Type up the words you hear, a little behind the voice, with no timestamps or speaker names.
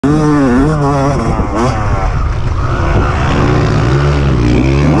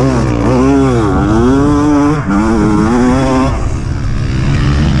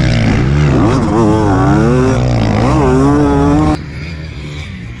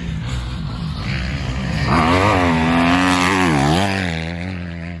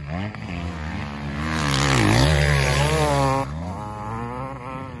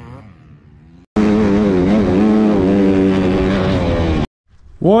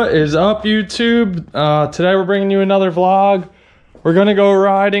What is up, YouTube? Today we're bringing you another vlog. We're gonna go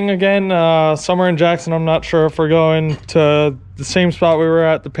riding again somewhere in Jackson. I'm not sure if we're going to the same spot we were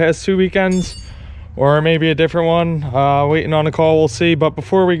at the past 2 weekends or maybe a different one. Waiting on a call, we'll see. But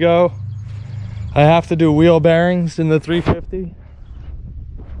before we go, I have to do wheel bearings in the 350.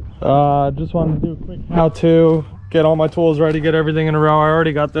 Just wanted to do a quick how-to, get all my tools ready, get everything in a row. I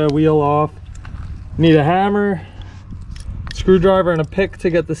already got the wheel off. Need a hammer, screwdriver, and a pick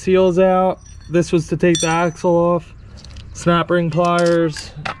to get the seals out. This was to take the axle off. Snap ring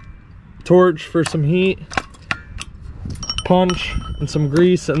pliers, torch for some heat, punch, and some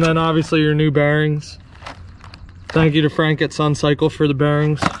grease, and then obviously your new bearings. Thank you to Frank at Sun Cycle for the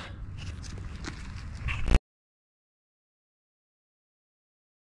bearings.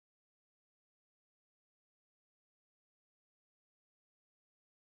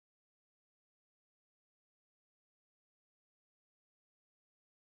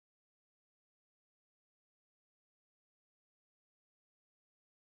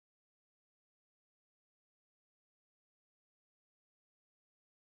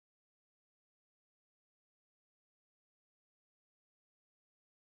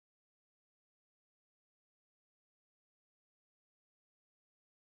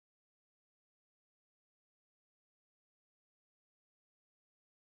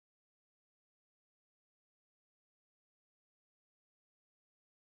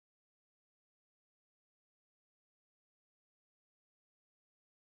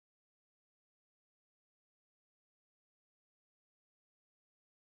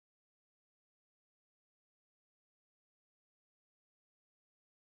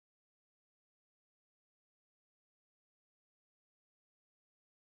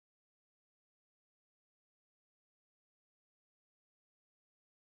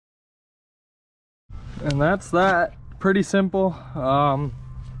 And that's that. Pretty simple. I'm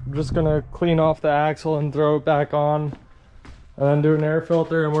just gonna clean off the axle and throw it back on, and then do an air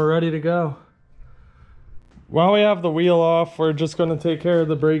filter, and we're ready to go. While we have the wheel off, we're just gonna take care of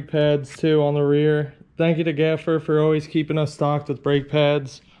the brake pads too on the rear. Thank you to Gaffer for always keeping us stocked with brake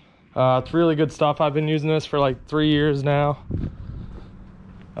pads. It's really good stuff. I've been using this for like 3 years now.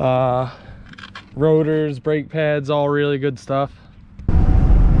 Rotors, brake pads, all really good stuff.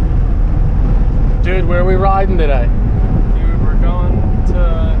 Dude, where are we riding today? Dude, we're going to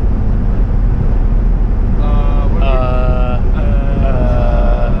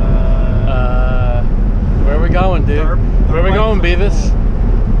where are we going, dude? Where are we going, Beavis?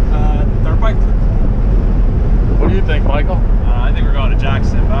 Dirt bike. What do you think, Michael? I think we're going to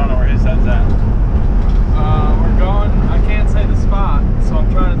Jackson, but I don't know where his head's at. We're going, I can't say the spot, so I'm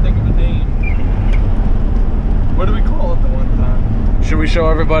trying to think of a name. What do we call it the one time? Should we show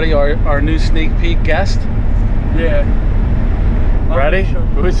everybody our new sneak peek guest? Yeah. Ready?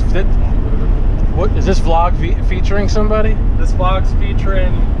 Who's it? What is this vlog featuring somebody? This vlog's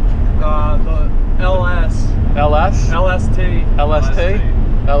featuring the LS. LS? LST. LST?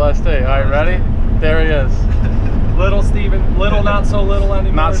 LST. All right, ready? There he is. Little Steven. Little, not so little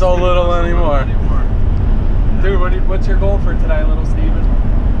anymore. Not so Steven, little anymore. Dude, what's your goal for today, little Steven?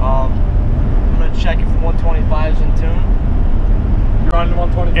 I'm gonna check if the 125's in tune. You're riding the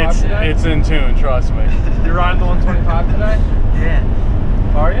 125 today? It's in tune, trust me. You're riding the 125 today? Yeah.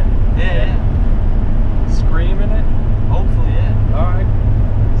 Are you? Yeah. Screaming it? Hopefully, yeah. Alright.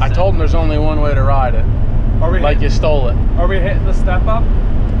 I told him there's only one way to ride it. Are we like you stole it. Are we hitting the step up?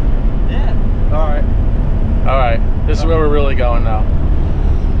 Yeah. Alright. Alright, this is where we're really going now.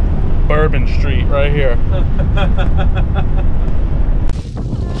 Bourbon Street, right here.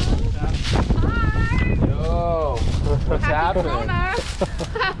 Yo, what's happening?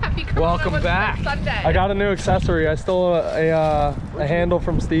 Welcome back. Sunday. I got a new accessory. I stole a handle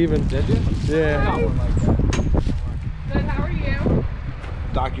from Steven. Did you? Yeah. Good, how are you?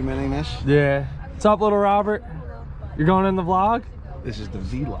 Documenting this. Yeah. What's up, little Robert? You're going in the vlog? This is the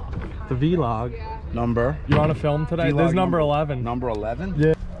vlog. The vlog. Number. You want to film today? Vlog This is number 11. Number 11?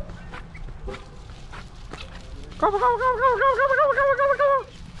 Yeah. Go, go, go, go, go, go, go, go, go, go, go.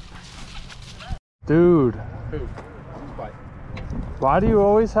 Dude. Why do you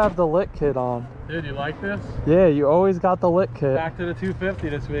always have the lit kit on? Dude, you like this? Yeah, you always got the lit kit. Back to the 250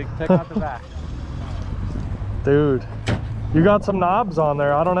 this week. Check out the back. Dude, you got some knobs on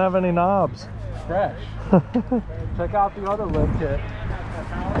there. I don't have any knobs. Fresh. Check out the other lit kit.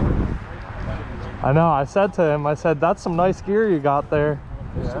 I know, I said to him, I said, that's some nice gear you got there.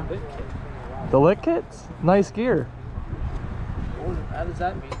 Yeah. The lit kit's nice gear. How does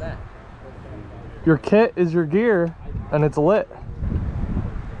that mean that? Your kit is your gear, and it's lit.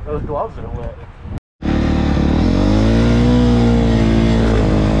 Those gloves are lit.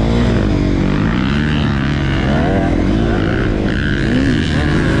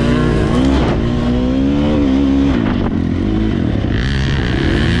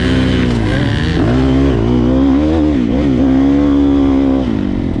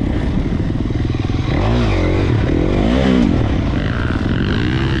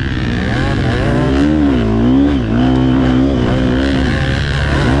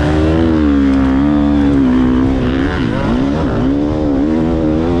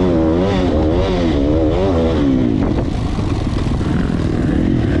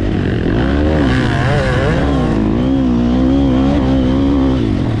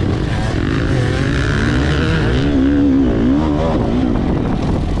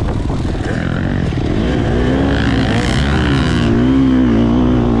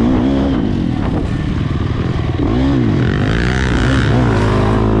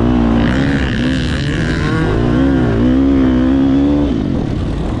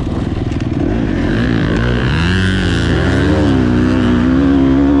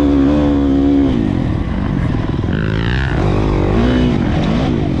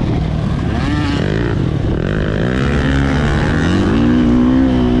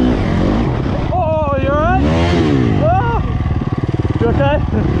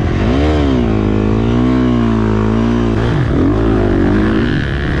 okay?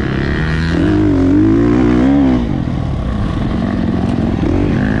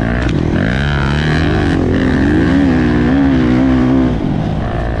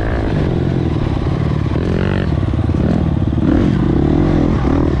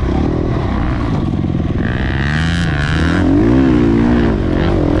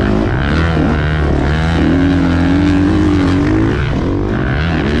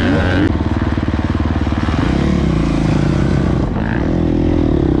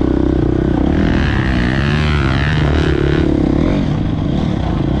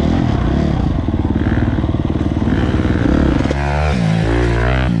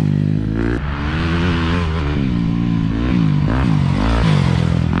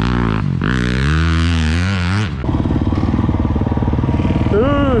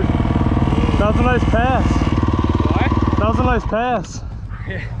 Dude, that was a nice pass. What? That was a nice pass.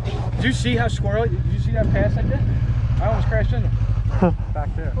 Did you see how squirrely? Did you see that pass I did? I almost crashed into him.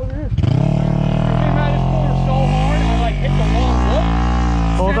 Back there. Over here. I came out of this corner so hard, I like hit the wrong look.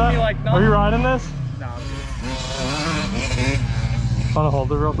 Hold Sent that. me like Are nothing. you riding this? No. Want to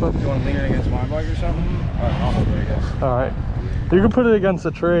hold it real quick? You want to lean it against my bike or something? Alright, I'll hold it, I guess. All right. You can put it against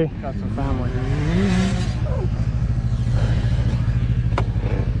the tree. Got some family.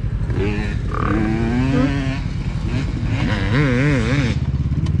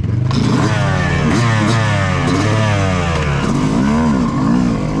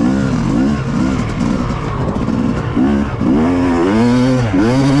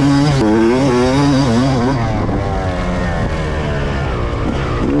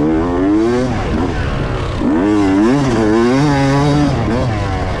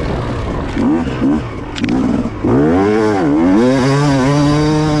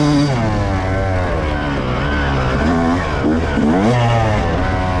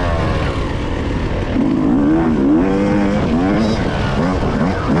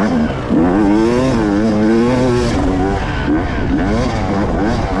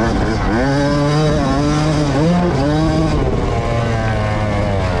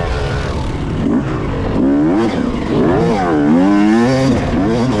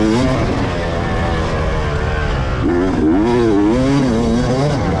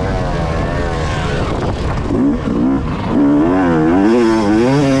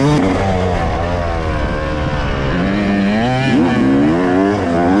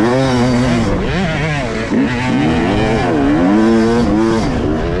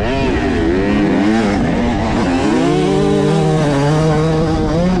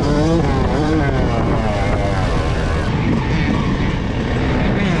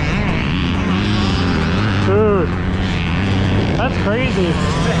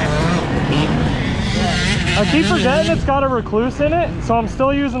 I keep forgetting it's got a recluse in it, so I'm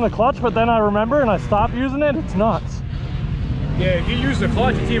still using the clutch, but then I remember and I stop using it. It's nuts. Yeah, if you use the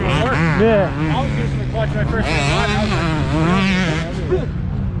clutch, it's even worse. Yeah. I was using the clutch when I first started riding. I was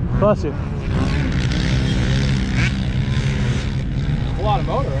like, Bless you. a lot of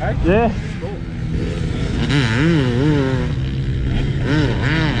motor, right? Yeah.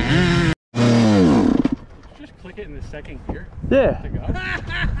 Just click it in the second gear. Yeah. To go.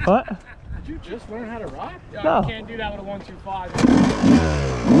 What? Did you just learn how to ride? Yeah, No. You can't do that with a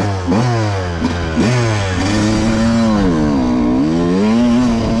 125.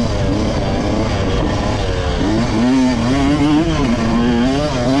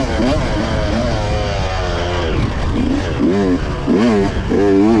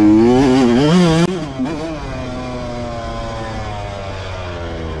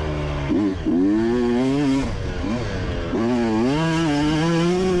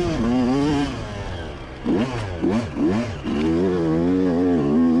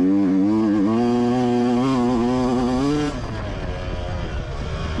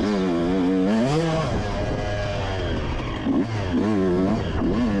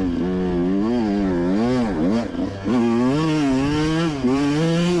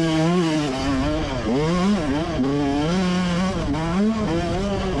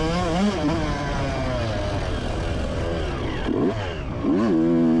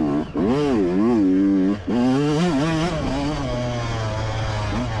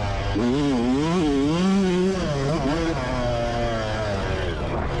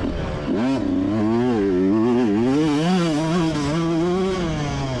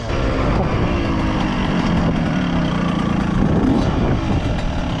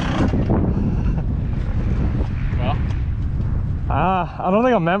 I don't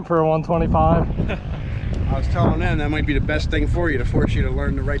think I'm meant for a 125. I was telling them that might be the best thing for you, to force you to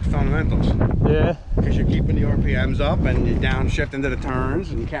learn the right fundamentals. Yeah. Because you're keeping the RPMs up and you're downshift into the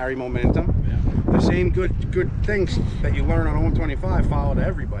turns and carry momentum. The same good things that you learn on a 125 follow to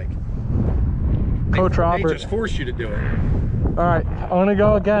every bike. Coach They Robert. just force you to do it. All right, I'm gonna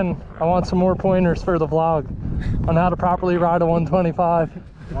go again. I want some more pointers for the vlog on how to properly ride a 125.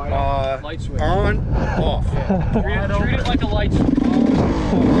 Light switch. On, off. Treat it like a light switch.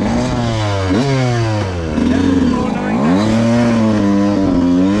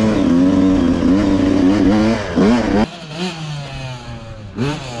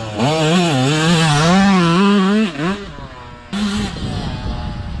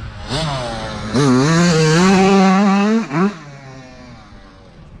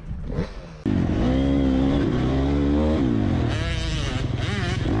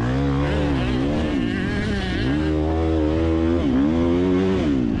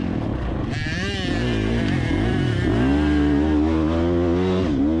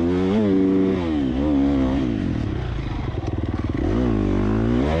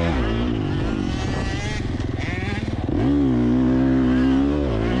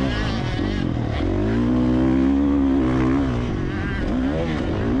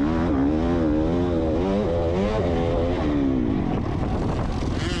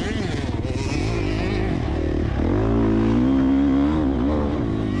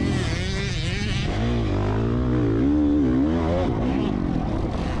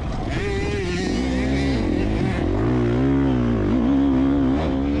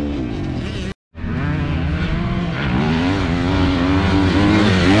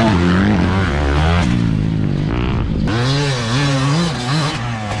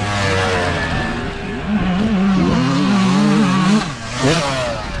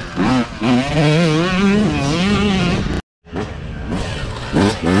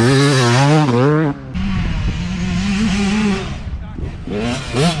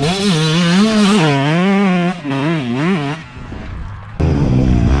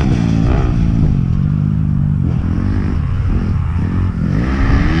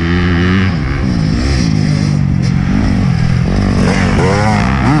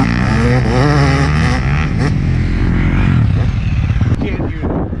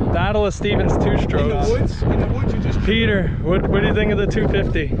 Battle of Stevens two strokes. In the woods, you just Peter, what do you think of the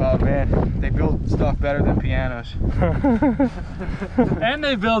 250? Oh man, they build stuff better than pianos. And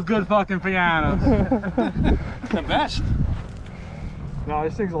they build good fucking pianos. The best. No,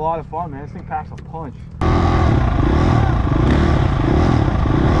 this thing's a lot of fun, man. This thing packs a punch.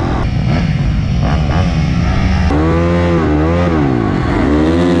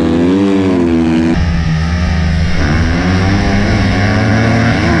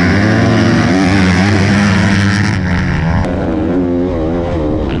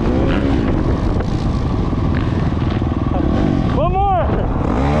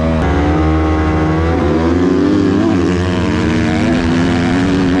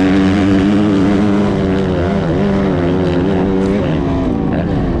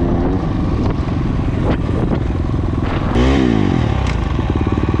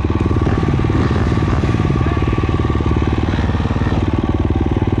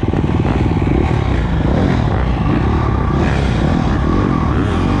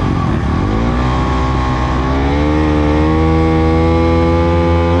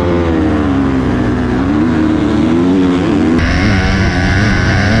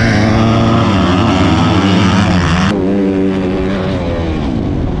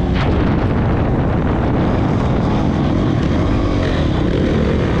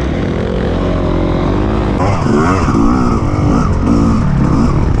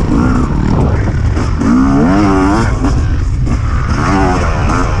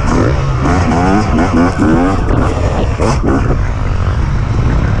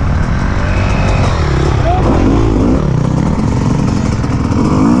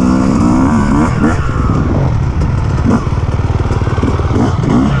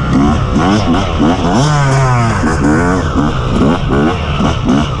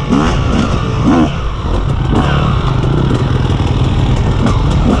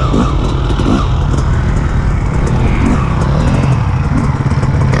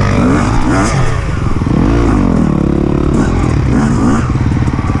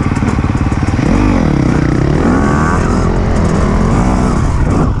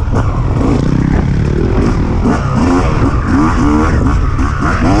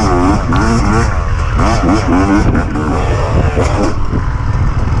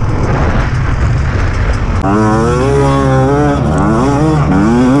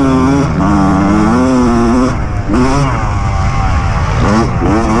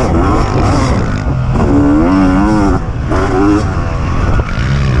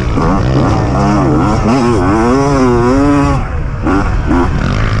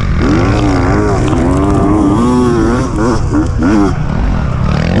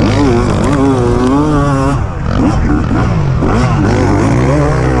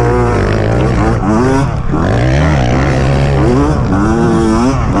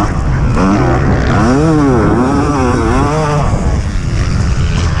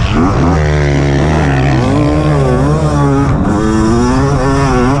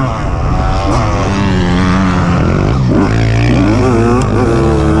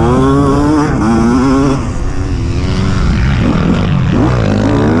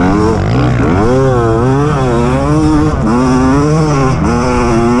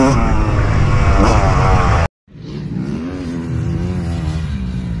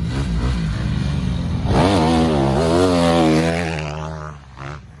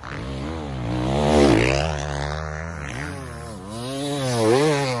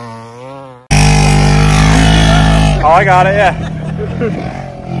 I got it, yeah.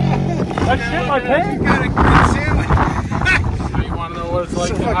 That shit my pants. Got a good sandwich. You want to know what it's like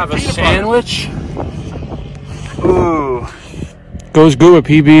It's to like have a a peanut sandwich? Ooh. Goes good with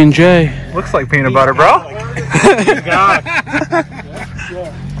PB&J. Looks like peanut butter, bro. God.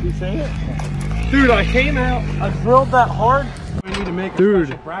 You see it? Dude, I came out, I drilled that hard. We need to make a Dude.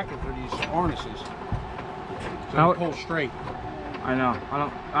 special bracket for these harnesses. So How- they pull straight. I know.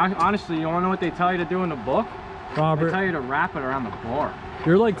 Honestly, you want to know what they tell you to do in the book? They tell Robert, you to wrap it around the bar.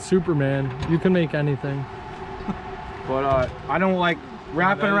 you're like Superman. You can make anything. But I don't like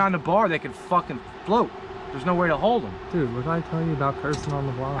wrapping around the bar. They could fucking float. There's no way to hold them. Dude, what did I tell you about cursing on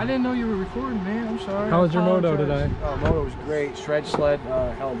the vlog? I didn't know you were recording, man. I'm sorry. How was I your moto apologize. today? Oh, moto was great. Shred sled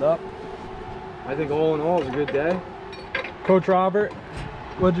held up. I think all in all, it was a good day. Coach Robert,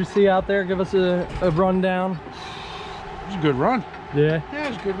 what'd you see out there? Give us a rundown. It was a good run. Yeah, Yeah, it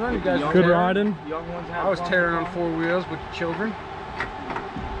was a good run. You guys good riding. Young ones have I was fun. tearing on 4 wheels with the children.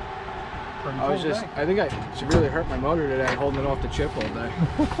 I think I severely hurt my motor today holding it off the chip all day.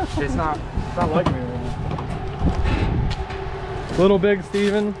 it's not like me anymore. Little Big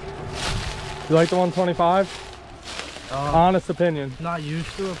Steven, you like the 125? Honest opinion. Not used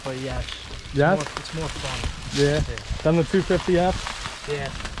to it, but yes. Yes? It's more fun. Yeah. Then the 250F? Yeah.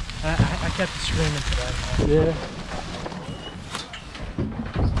 I kept it screaming today. Yeah.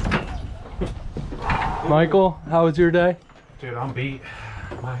 Michael, how was your day? Dude, I'm beat.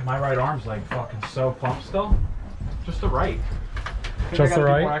 My right arm's like fucking so pumped still. Just the right. Just the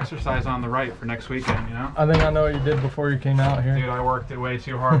right? More exercise on the right for next weekend, you know? I think I know what you did before you came out here. Dude, I worked it way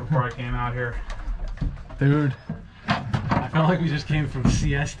too hard before I came out here. Dude. I felt like we just came from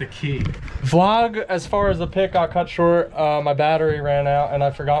CS to Key. Vlog, as far as the pick got cut short, my battery ran out and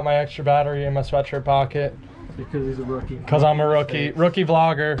I forgot my extra battery in my sweatshirt pocket. Because he's a rookie. Because I'm a rookie. Rookie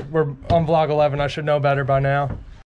vlogger. We're on vlog 11. I should know better by now.